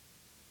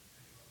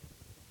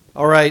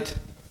All right.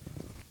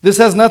 This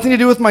has nothing to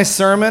do with my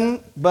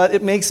sermon, but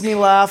it makes me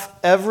laugh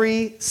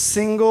every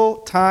single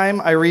time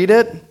I read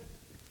it.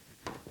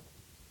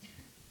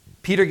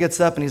 Peter gets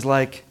up and he's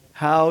like,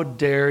 "How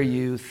dare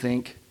you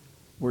think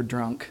we're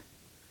drunk?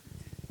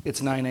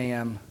 It's 9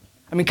 a.m.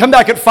 I mean, come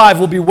back at 5,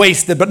 we'll be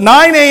wasted, but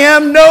 9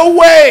 a.m., no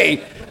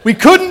way. We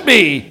couldn't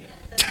be."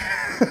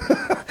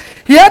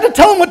 He had to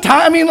tell him what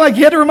time. I mean, like,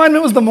 he had to remind him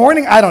it was the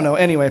morning. I don't know.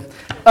 Anyway.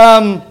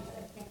 So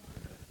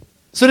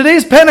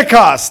today's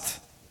Pentecost.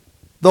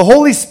 The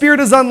Holy Spirit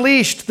is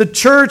unleashed. The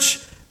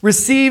church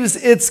receives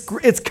its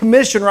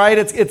commission, right?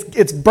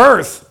 Its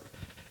birth.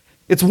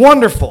 It's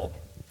wonderful.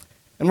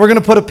 And we're going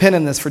to put a pin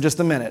in this for just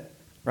a minute,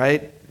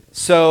 right?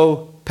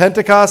 So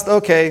Pentecost,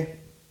 okay.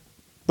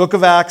 Book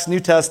of Acts, New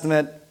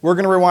Testament. We're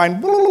going to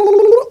rewind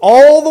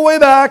all the way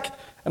back,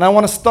 and I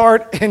want to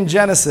start in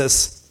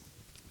Genesis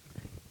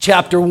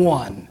chapter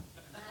 1.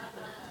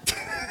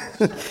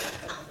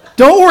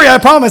 Don't worry, I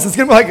promise. It's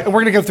gonna be like we're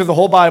going to go through the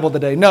whole Bible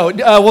today. No,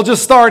 we'll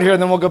just start here,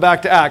 and then we'll go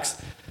back to Acts.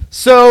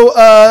 So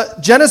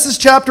Genesis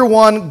chapter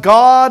 1,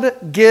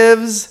 God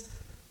gives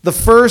the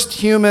first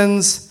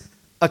humans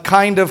a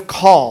kind of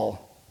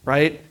call,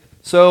 right?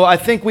 So I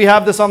think we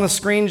have this on the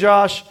screen,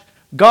 Josh.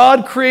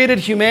 God created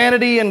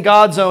humanity in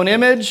God's own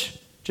image,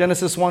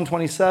 Genesis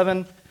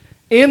 1:27.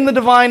 In the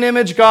divine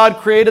image, God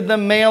created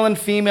them, male and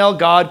female,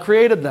 God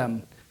created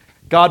them.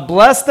 God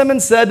blessed them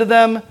and said to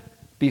them,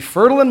 "Be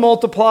fertile and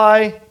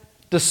multiply,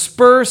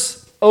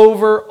 disperse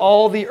over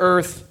all the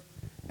earth,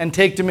 and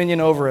take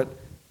dominion over it.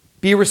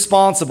 Be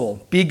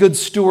responsible, be good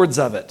stewards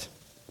of it,"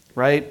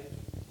 right?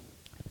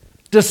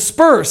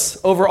 Disperse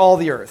over all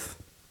the earth.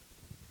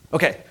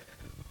 Okay,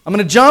 I'm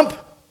going to jump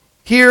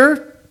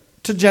here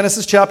to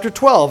Genesis chapter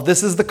 12.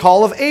 This is the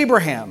call of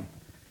Abraham,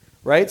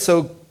 right?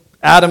 So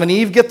Adam and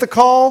Eve get the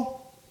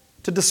call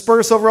to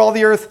disperse over all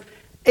the earth.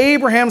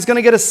 Abraham's going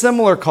to get a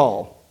similar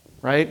call,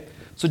 right?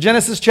 So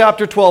Genesis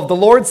chapter 12, the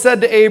Lord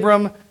said to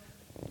Abram,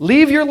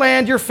 "Leave your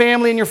land, your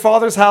family, and your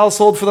father's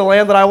household for the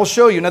land that I will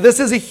show you." Now this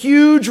is a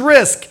huge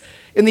risk.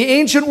 In the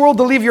ancient world,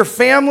 to leave your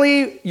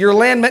family, your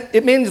land,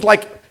 it means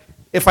like,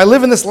 if I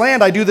live in this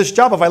land, I do this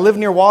job. If I live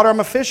near water, I'm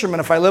a fisherman.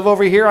 If I live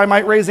over here, I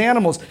might raise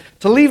animals.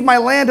 To leave my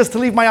land is to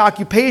leave my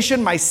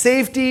occupation, my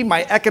safety,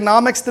 my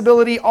economic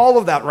stability, all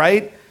of that,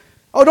 right?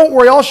 "Oh, don't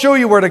worry, I'll show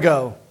you where to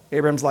go."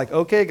 Abraham's like,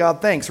 "Okay,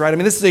 God, thanks," right? I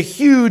mean, this is a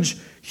huge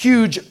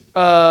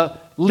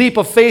leap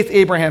of faith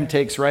Abraham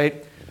takes,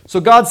 right? So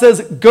God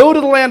says, "Go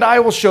to the land I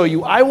will show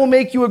you. I will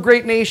make you a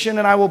great nation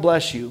and I will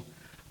bless you.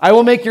 I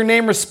will make your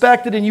name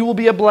respected and you will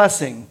be a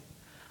blessing.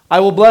 I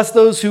will bless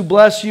those who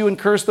bless you and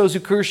curse those who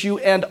curse you,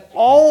 and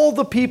all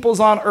the peoples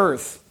on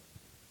earth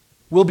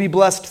will be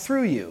blessed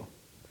through you."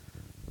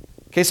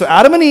 Okay, so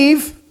Adam and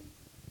Eve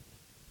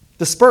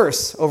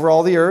disperse over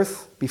all the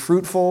earth, be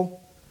fruitful.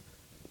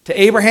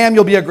 To Abraham,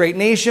 you'll be a great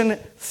nation.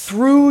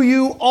 Through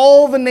you,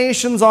 all the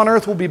nations on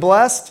earth will be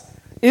blessed.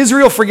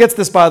 Israel forgets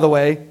this, by the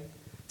way.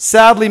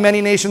 Sadly,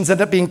 many nations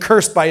end up being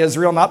cursed by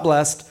Israel, not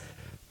blessed.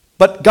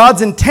 But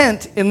God's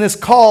intent in this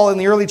call in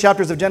the early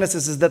chapters of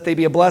Genesis is that they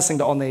be a blessing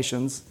to all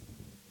nations.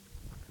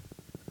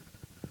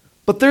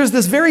 But there's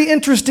this very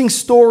interesting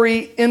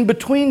story in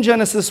between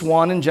Genesis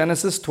 1 and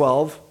Genesis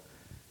 12,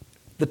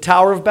 the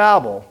Tower of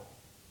Babel,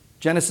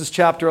 Genesis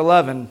chapter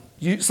 11.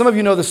 Some of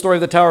you know the story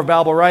of the Tower of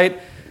Babel, right?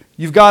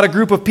 You've got a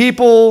group of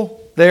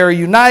people. They're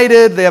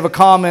united. They have a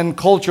common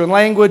culture and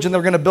language, and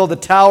they're going to build a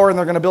tower, and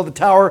they're going to build a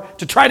tower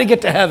to try to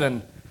get to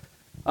heaven.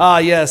 Ah,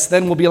 yes,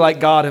 then we'll be like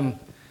God, and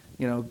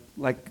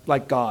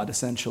like God,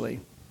 essentially.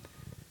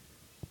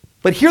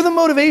 But hear the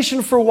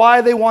motivation for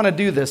why they want to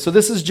do this. So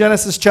this is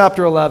Genesis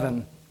chapter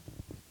 11.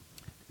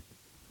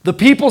 The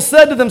people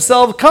said to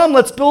themselves, "Come,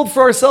 let's build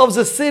for ourselves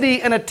a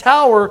city and a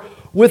tower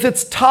with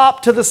its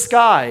top to the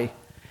sky.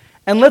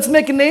 And let's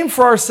make a name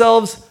for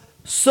ourselves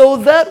so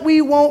that we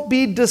won't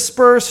be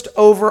dispersed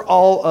over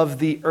all of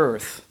the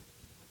earth."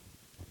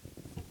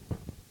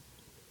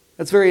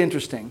 That's very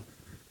interesting.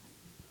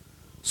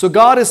 So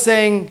God is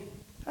saying,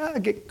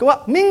 go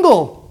out,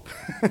 mingle.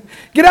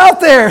 Get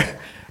out there.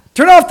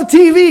 Turn off the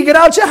TV. Get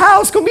out your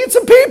house. Go meet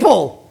some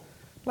people.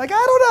 Like,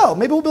 I don't know.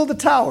 Maybe we'll build a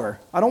tower.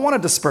 I don't want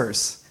to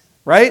disperse.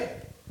 Right?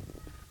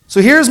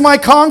 So here's my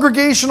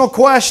congregational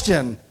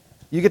question.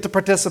 You get to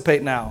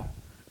participate now.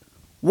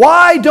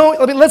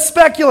 Let's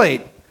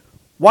speculate.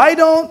 Why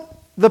don't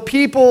the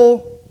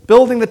people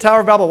building the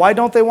Tower of Babel, why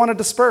don't they want to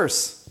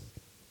disperse?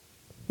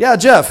 Yeah,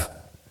 Jeff.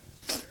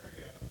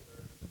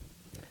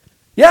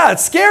 Yeah,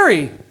 it's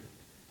scary.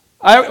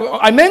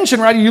 I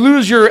mentioned, right, you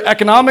lose your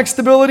economic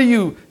stability,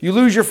 you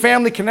lose your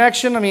family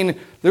connection. I mean,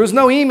 there's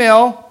no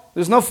email,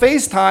 there's no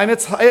FaceTime,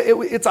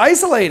 it's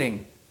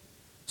isolating.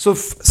 So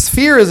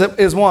fear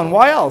is one.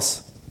 Why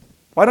else?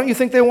 Why don't you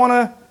think they want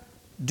to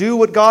do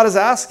what God is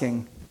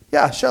asking?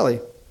 Yeah, Shelley.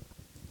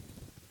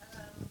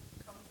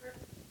 Comfort.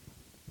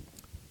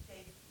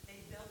 They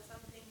build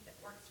something that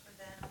works for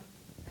them,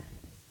 and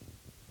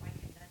why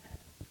can't that happen?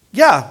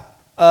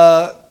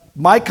 Yeah.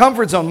 My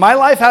comfort zone. My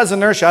life has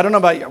inertia. I don't know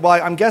about you.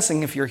 Well, I'm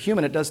guessing if you're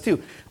human, it does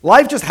too.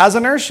 Life just has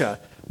inertia.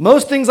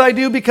 Most things I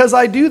do because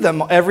I do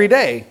them every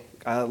day.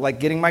 I like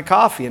getting my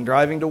coffee and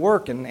driving to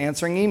work and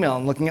answering email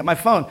and looking at my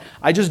phone.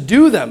 I just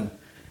do them.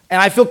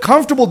 And I feel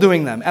comfortable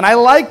doing them. And I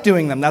like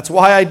doing them. That's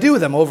why I do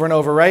them over and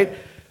over, right?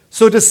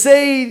 So to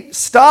say,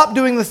 stop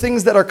doing the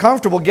things that are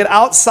comfortable, get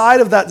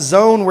outside of that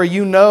zone where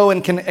you know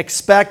and can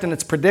expect and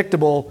it's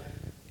predictable,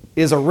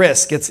 is a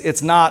risk.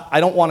 It's not,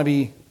 I don't want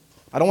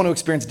to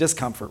experience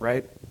discomfort,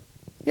 right?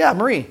 Yeah,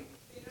 Marie.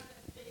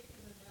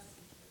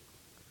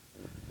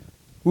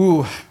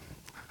 Ooh,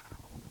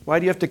 why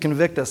do you have to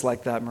convict us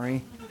like that,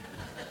 Marie?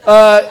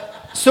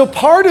 So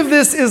part of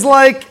this is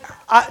like,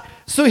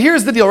 so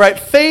here's the deal, right?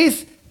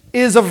 Faith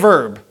is a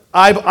verb.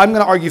 I'm going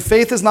to argue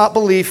faith is not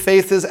belief,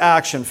 faith is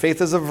action.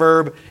 Faith is a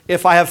verb.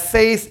 If I have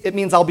faith, it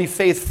means I'll be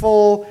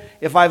faithful.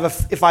 If I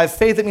have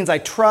faith, it means I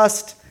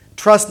trust.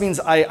 Trust means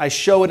I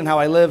show it in how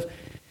I live.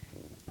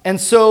 And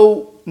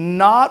so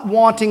not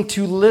wanting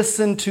to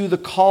listen to the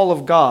call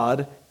of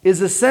God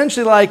is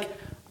essentially like,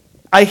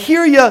 I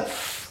hear you,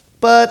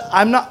 but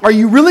I'm not. Are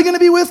you really going to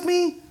be with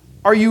me?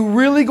 Are you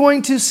really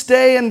going to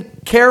stay and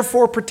care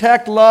for,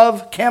 protect,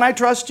 love? Can I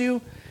trust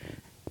you?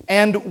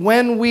 And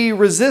when we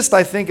resist,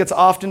 I think it's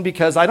often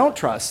because I don't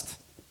trust.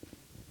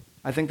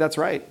 I think that's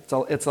right.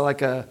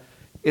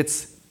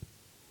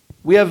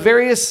 We have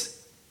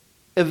various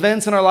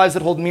events in our lives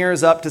that hold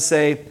mirrors up to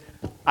say,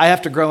 I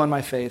have to grow in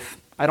my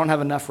faith. I don't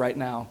have enough right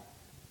now.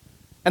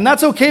 And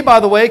that's okay, by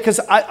the way, because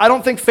I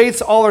don't think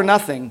faith's all or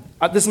nothing.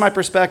 This is my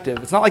perspective.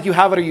 It's not like you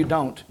have it or you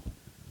don't.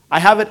 I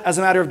have it as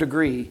a matter of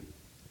degree.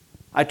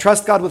 I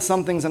trust God with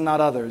some things and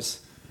not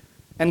others.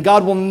 And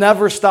God will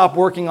never stop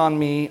working on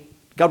me.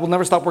 God will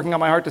never stop working on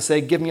my heart to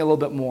say, give me a little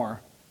bit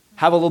more.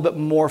 Have a little bit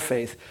more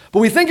faith. But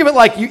we think of it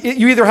like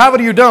you either have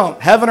it or you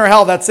don't. Heaven or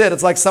hell, that's it.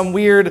 It's like some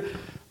weird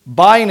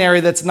binary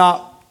that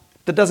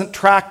doesn't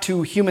track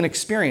to human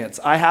experience.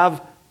 I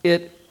have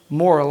it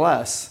more or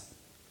less.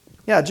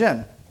 Yeah,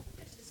 Jen.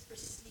 There's this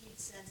perceived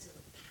sense of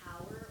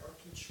power or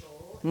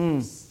control, and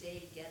you stay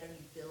together,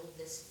 you build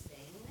this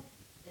thing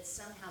that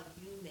somehow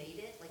you made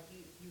it. Like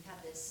you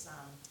have this,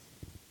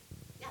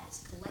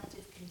 this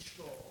collective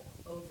control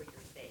over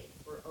your faith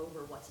or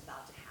over what's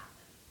about to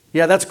happen.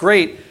 Yeah, that's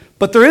great.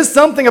 But there is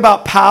something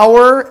about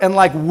power and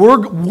like we're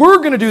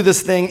going to do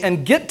this thing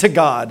and get to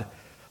God.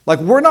 Like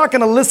we're not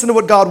going to listen to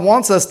what God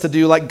wants us to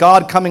do, like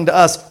God coming to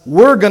us.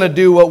 We're going to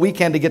do what we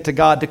can to get to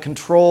God, to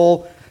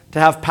control, to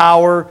have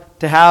power,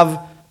 to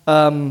have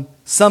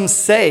some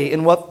say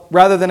in what,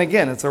 rather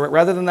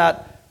than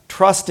that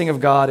trusting of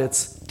God,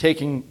 it's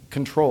taking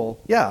control.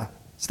 Yeah,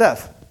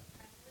 Steph.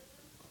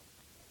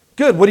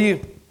 Good, what do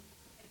you...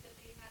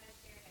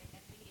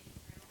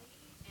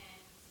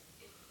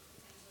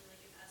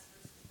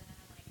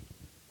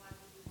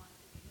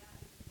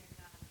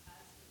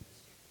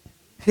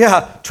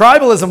 Yeah,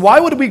 tribalism. Why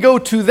would we go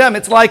to them?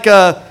 It's like,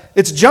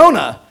 it's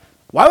Jonah.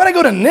 Why would I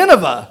go to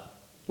Nineveh?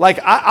 Like,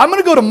 I'm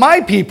going to go to my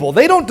people.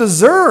 They don't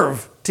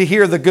deserve to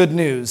hear the good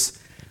news.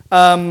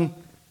 And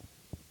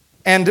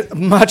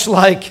much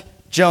like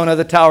Jonah,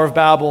 the Tower of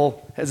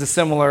Babel has a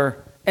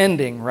similar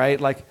ending, right?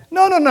 Like,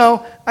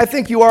 no, I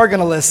think you are going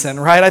to listen,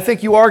 right? I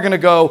think you are going to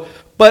go.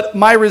 But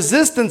my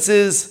resistance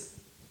is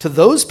to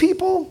those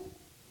people,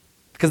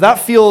 because that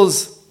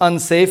feels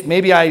unsafe.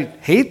 Maybe I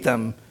hate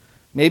them.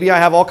 Maybe I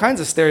have all kinds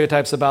of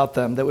stereotypes about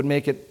them that would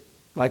make it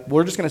like,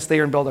 we're just going to stay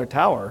here and build our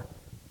tower.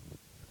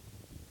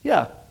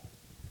 Yeah.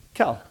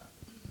 Cal.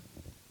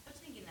 I was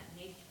thinking that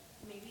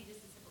maybe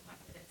just the simple fact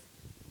that it's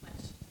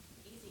much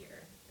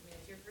easier. I mean,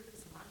 if your group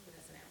is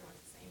homogenous and everyone's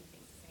the same,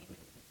 thinks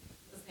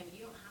the same,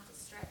 you don't have to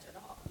stretch at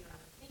all. You don't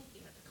have to think,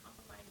 you don't have to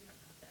compromise, you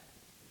don't have to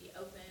be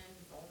open,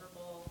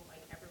 vulnerable.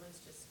 Like, everyone's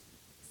just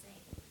the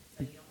same.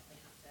 So you don't really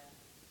have to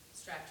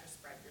stretch or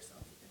spread yourself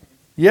thin.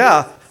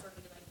 Yeah.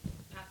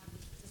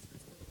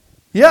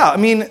 Yeah, I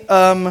mean,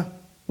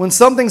 when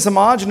something's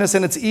homogenous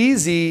and it's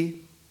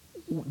easy,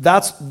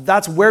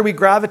 that's where we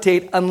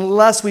gravitate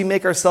unless we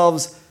make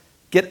ourselves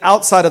get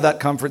outside of that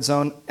comfort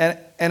zone.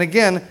 And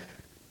again,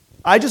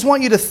 I just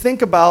want you to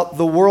think about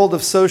the world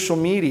of social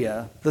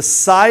media, the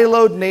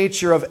siloed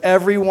nature of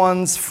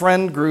everyone's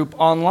friend group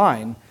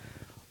online,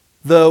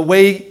 the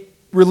way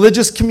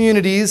religious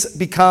communities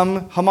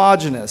become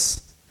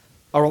homogenous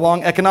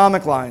along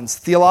economic lines,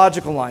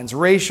 theological lines,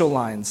 racial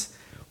lines.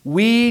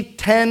 We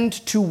tend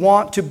to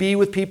want to be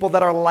with people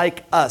that are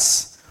like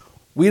us.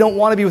 We don't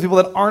want to be with people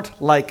that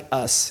aren't like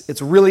us.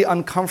 It's really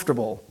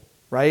uncomfortable,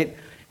 right?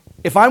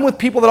 If I'm with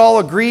people that all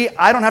agree,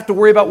 I don't have to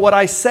worry about what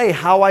I say,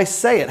 how I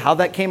say it, how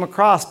that came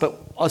across. But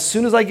as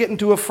soon as I get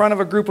into a front of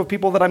a group of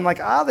people that I'm like,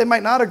 they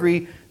might not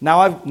agree,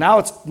 now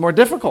it's more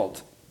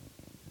difficult.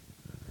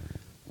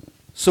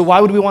 So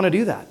why would we want to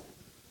do that?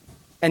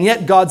 And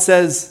yet God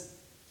says,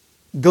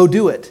 go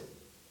do it.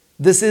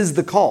 This is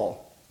the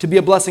call, to be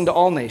a blessing to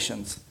all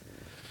nations.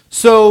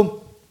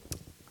 So,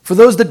 for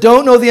those that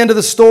don't know the end of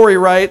the story,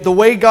 right, the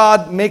way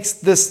God makes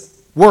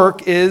this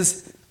work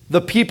is the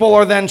people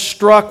are then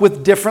struck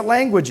with different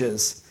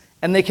languages,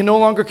 and they can no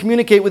longer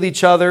communicate with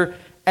each other,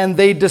 and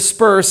they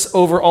disperse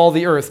over all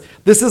the earth.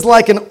 This is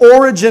like an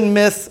origin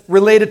myth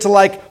related to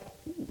like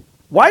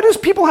Why do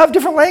people have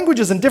different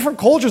languages and different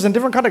cultures and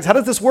different contexts? How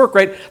does this work,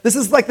 right? This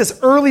is like this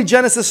early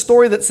Genesis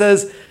story that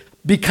says,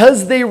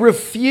 because they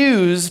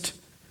refused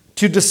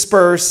to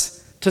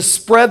disperse, to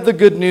spread the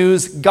good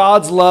news,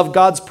 God's love,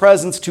 God's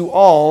presence to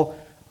all,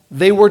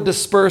 they were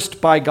dispersed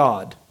by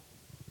God.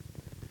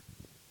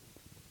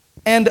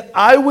 And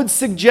I would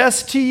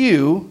suggest to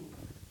you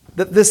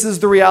that this is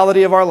the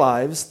reality of our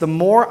lives. The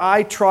more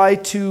I try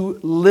to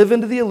live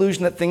into the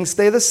illusion that things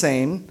stay the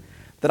same,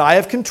 that I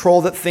have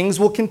control, that things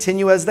will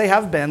continue as they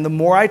have been, the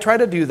more I try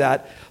to do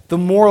that, the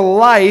more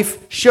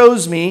life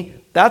shows me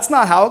that's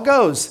not how it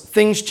goes.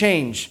 Things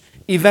change.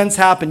 Events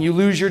happen. You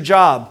lose your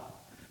job.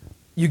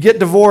 You get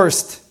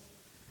divorced.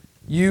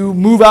 You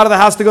move out of the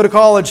house to go to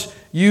college.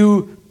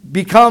 You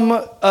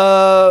become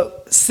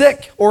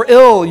sick or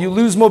ill. You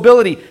lose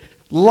mobility.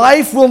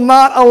 Life will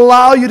not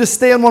allow you to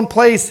stay in one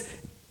place.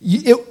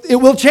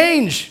 It will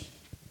change.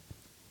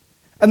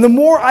 And the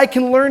more I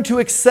can learn to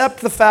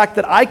accept the fact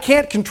that I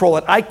can't control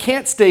it, I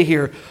can't stay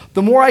here,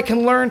 the more I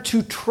can learn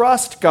to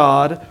trust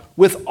God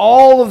with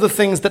all of the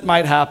things that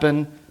might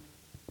happen,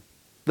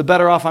 the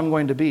better off I'm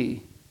going to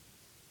be.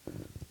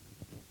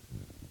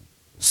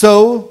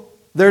 So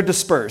they're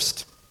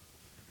dispersed.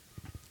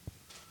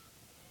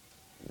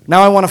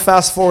 Now I want to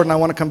fast forward and I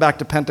want to come back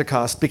to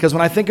Pentecost, because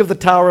when I think of the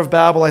Tower of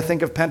Babel, I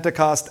think of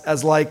Pentecost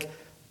as like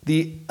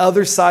the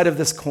other side of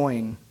this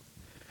coin.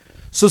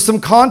 So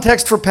some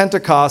context for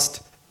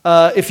Pentecost.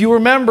 If you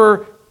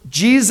remember,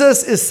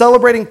 Jesus is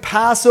celebrating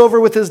Passover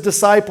with his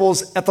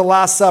disciples at the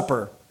Last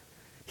Supper.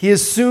 He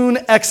is soon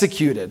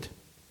executed.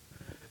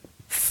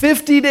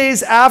 50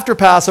 days after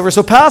Passover,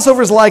 so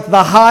Passover is like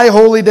the high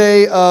holy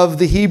day of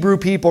the Hebrew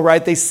people,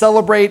 right? They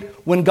celebrate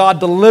when God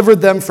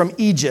delivered them from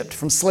Egypt,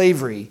 from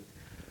slavery.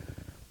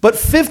 But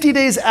 50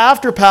 days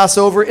after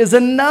Passover is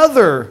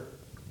another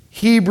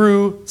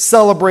Hebrew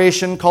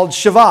celebration called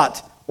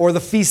Shavuot, or the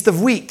Feast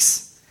of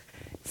Weeks.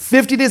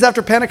 50 days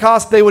after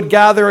Pentecost, they would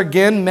gather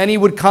again. Many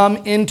would come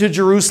into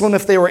Jerusalem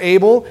if they were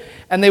able,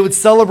 and they would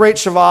celebrate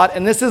Shavuot.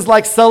 And this is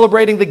like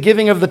celebrating the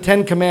giving of the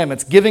Ten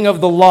Commandments, giving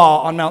of the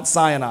law on Mount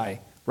Sinai,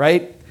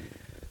 right?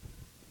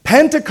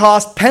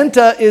 Pentecost,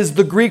 penta is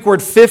the Greek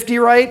word 50,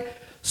 right?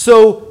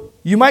 So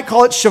you might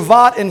call it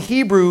Shavuot in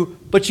Hebrew,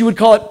 but you would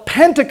call it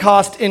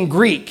Pentecost in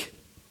Greek,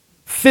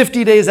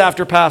 50 days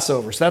after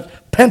Passover. So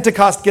that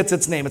Pentecost gets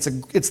its name.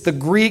 It's the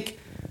Greek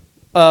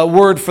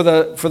word for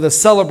the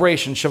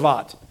celebration,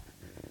 Shavuot.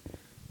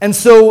 And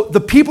so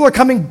the people are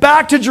coming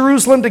back to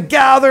Jerusalem to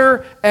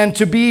gather and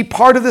to be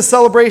part of this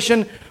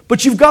celebration.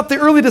 But you've got the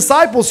early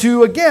disciples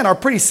who, again, are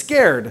pretty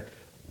scared.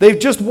 They've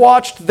just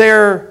watched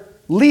their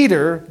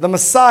leader, the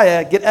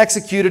Messiah, get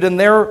executed, and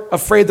they're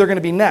afraid they're going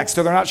to be next,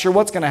 or they're not sure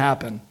what's going to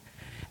happen.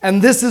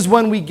 And this is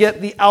when we get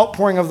the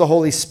outpouring of the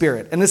Holy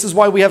Spirit. And this is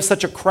why we have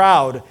such a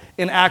crowd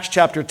in Acts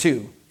chapter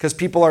 2, because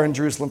people are in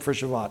Jerusalem for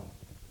Shavuot.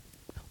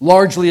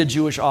 Largely a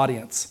Jewish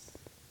audience.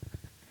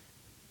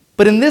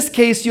 But in this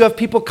case, you have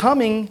people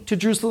coming to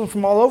Jerusalem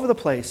from all over the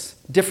place.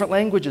 Different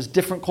languages,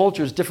 different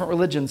cultures, different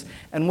religions.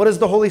 And what does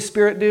the Holy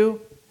Spirit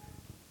do?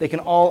 They can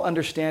all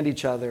understand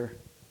each other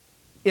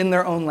in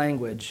their own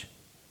language.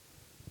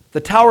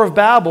 The Tower of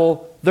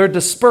Babel, they're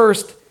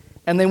dispersed,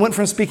 and they went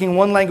from speaking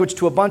one language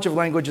to a bunch of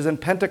languages. In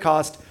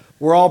Pentecost,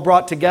 we're all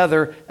brought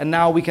together, and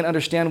now we can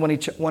understand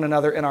one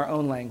another in our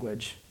own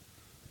language.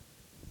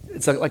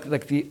 It's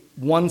like the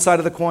one side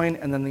of the coin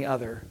and then the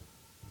other.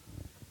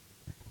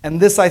 And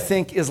this, I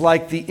think, is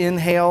like the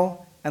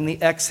inhale and the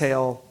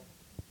exhale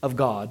of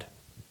God.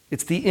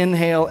 It's the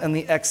inhale and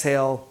the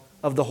exhale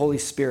of the Holy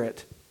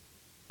Spirit,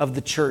 of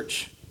the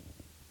church.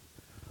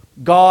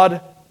 God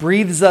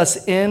breathes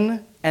us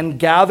in and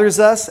gathers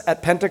us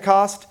at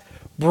Pentecost,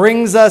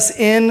 brings us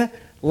in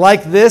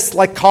like this,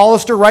 like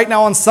Collister. Right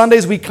now on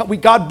Sundays,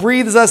 God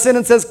breathes us in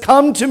and says,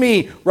 "Come to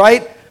me,"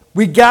 right?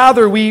 We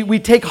gather, we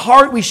take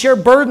heart, we share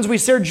burdens, we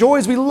share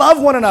joys, we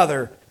love one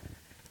another.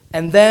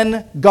 And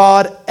then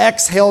God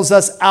exhales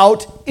us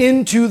out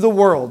into the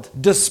world.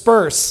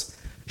 Disperse,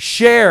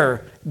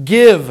 share,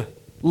 give,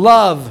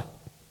 love.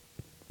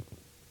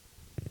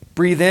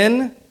 Breathe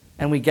in,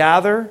 and we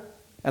gather,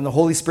 and the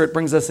Holy Spirit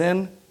brings us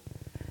in.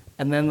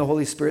 And then the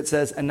Holy Spirit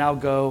says, and now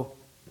go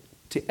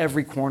to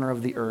every corner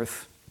of the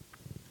earth.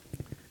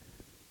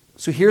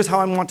 So here's how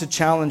I want to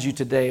challenge you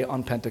today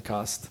on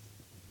Pentecost.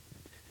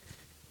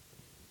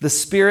 The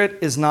Spirit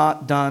is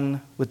not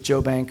done with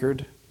Joe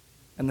Bankard,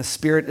 and the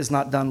Spirit is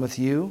not done with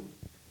you,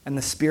 and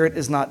the Spirit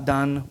is not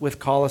done with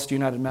Collister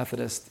United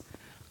Methodist.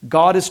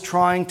 God is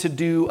trying to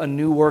do a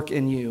new work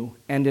in you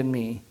and in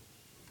me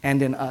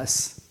and in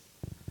us.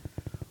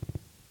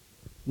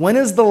 When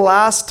is the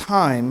last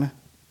time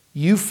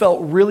you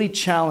felt really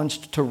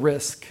challenged to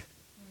risk,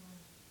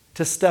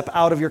 to step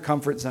out of your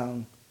comfort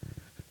zone,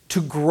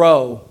 to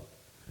grow,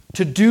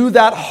 to do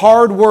that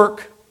hard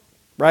work,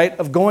 right,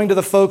 of going to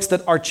the folks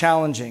that are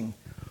challenging?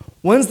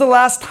 When's the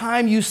last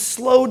time you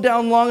slowed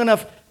down long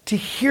enough to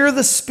hear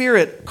the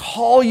Spirit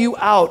call you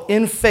out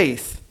in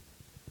faith,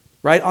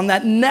 right, on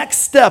that next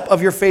step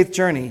of your faith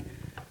journey?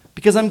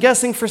 Because I'm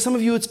guessing for some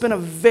of you it's been a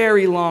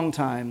very long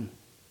time,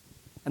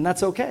 and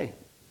that's okay.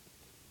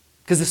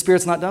 Because the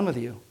Spirit's not done with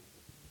you.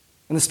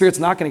 And the Spirit's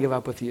not going to give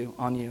up with you,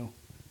 on you,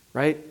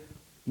 right?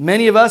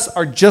 Many of us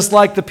are just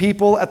like the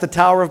people at the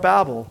Tower of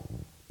Babel.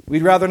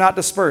 We'd rather not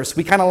disperse.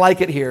 We kind of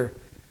like it here,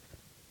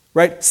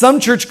 right? Some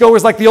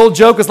churchgoers, like the old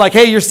joke is like,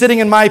 hey, you're sitting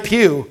in my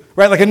pew,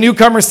 right? Like a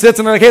newcomer sits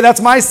and they're like, hey, that's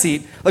my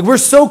seat. Like we're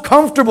so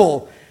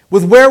comfortable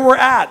with where we're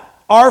at,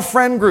 our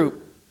friend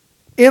group,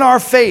 in our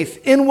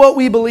faith, in what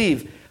we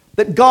believe,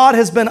 that God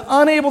has been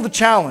unable to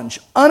challenge,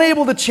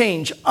 unable to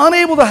change,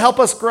 unable to help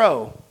us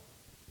grow.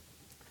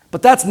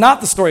 But that's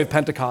not the story of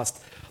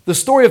Pentecost. The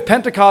story of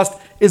Pentecost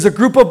is a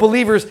group of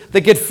believers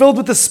that get filled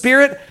with the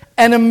Spirit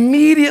and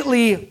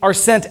immediately are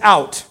sent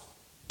out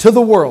to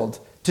the world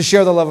to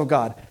share the love of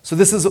God. So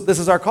this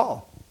is our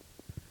call.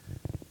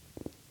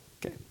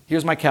 Okay,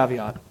 here's my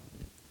caveat.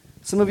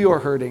 Some of you are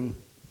hurting.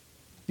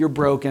 You're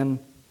broken.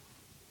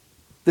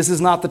 This is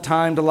not the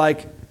time to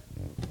like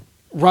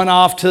run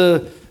off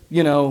to,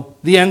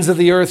 the ends of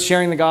the earth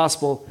sharing the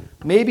gospel.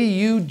 Maybe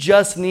you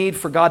just need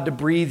for God to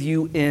breathe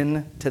you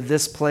in to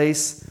this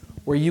place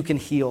where you can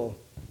heal.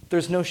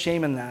 There's no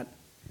shame in that.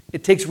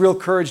 It takes real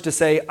courage to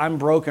say, I'm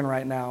broken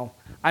right now.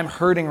 I'm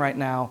hurting right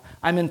now.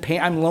 I'm in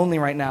pain. I'm lonely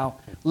right now.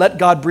 Let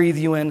God breathe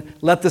you in.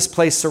 Let this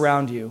place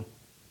surround you.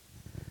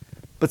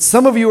 But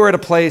some of you are at a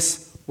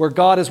place where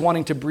God is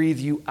wanting to breathe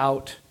you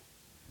out.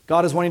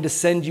 God is wanting to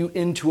send you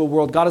into a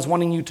world. God is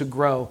wanting you to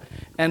grow.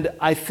 And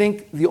I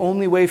think the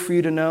only way for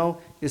you to know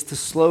is to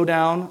slow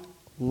down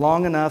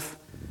long enough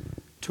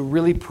to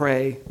really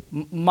pray.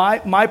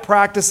 My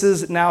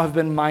practices now have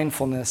been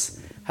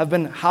mindfulness, have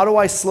been how do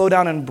I slow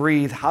down and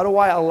breathe? How do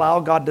I allow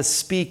God to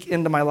speak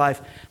into my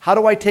life? How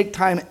do I take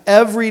time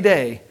every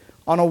day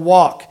on a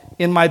walk,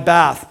 in my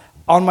bath,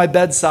 on my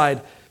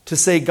bedside to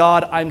say,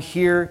 God, I'm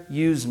here,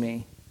 use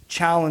me,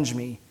 challenge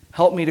me,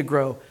 help me to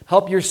grow,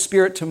 help your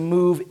Spirit to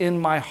move in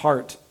my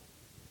heart.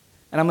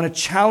 And I'm going to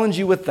challenge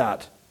you with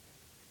that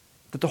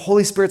the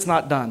Holy Spirit's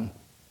not done.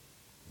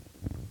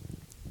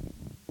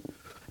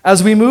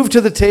 As we move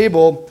to the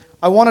table,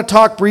 I want to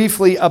talk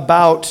briefly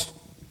about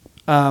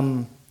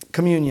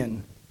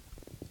communion.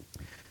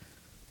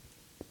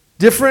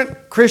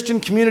 Different Christian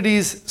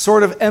communities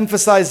sort of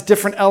emphasize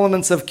different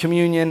elements of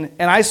communion,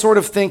 and I sort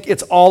of think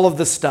it's all of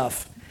the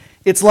stuff.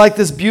 It's like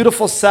this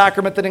beautiful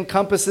sacrament that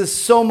encompasses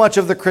so much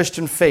of the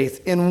Christian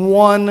faith in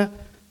one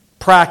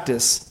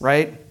practice,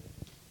 right?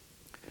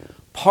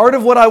 Part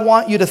of what I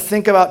want you to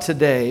think about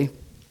today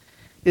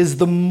is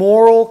the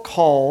moral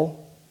call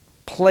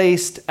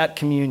placed at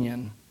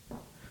communion.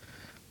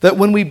 That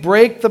when we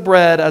break the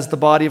bread as the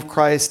body of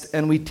Christ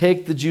and we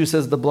take the juice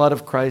as the blood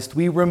of Christ,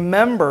 we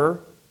remember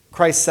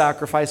Christ's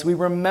sacrifice. We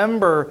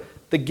remember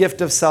the gift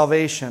of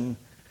salvation.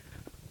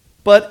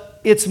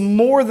 But it's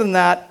more than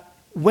that.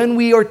 When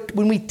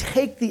we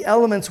take the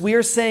elements, we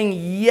are saying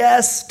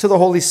yes to the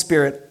Holy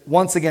Spirit.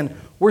 Once again,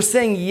 we're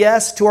saying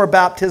yes to our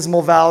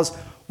baptismal vows.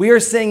 We are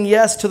saying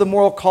yes to the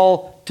moral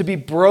call to be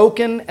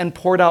broken and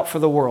poured out for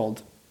the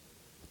world,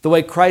 the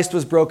way Christ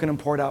was broken and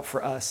poured out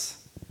for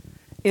us,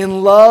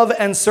 in love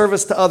and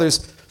service to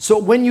others. So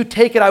when you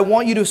take it, I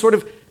want you to sort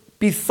of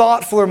be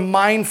thoughtful or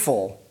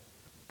mindful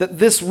that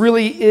this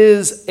really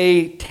is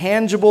a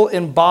tangible,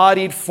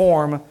 embodied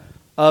form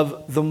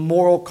of the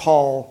moral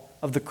call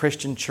of the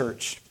Christian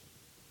church,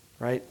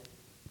 right?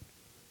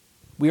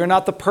 We are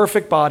not the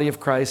perfect body of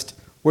Christ.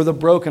 We're the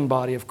broken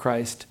body of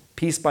Christ,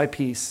 piece by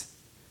piece,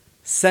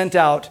 sent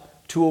out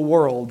to a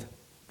world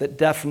that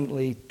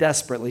definitely,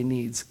 desperately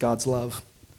needs God's love.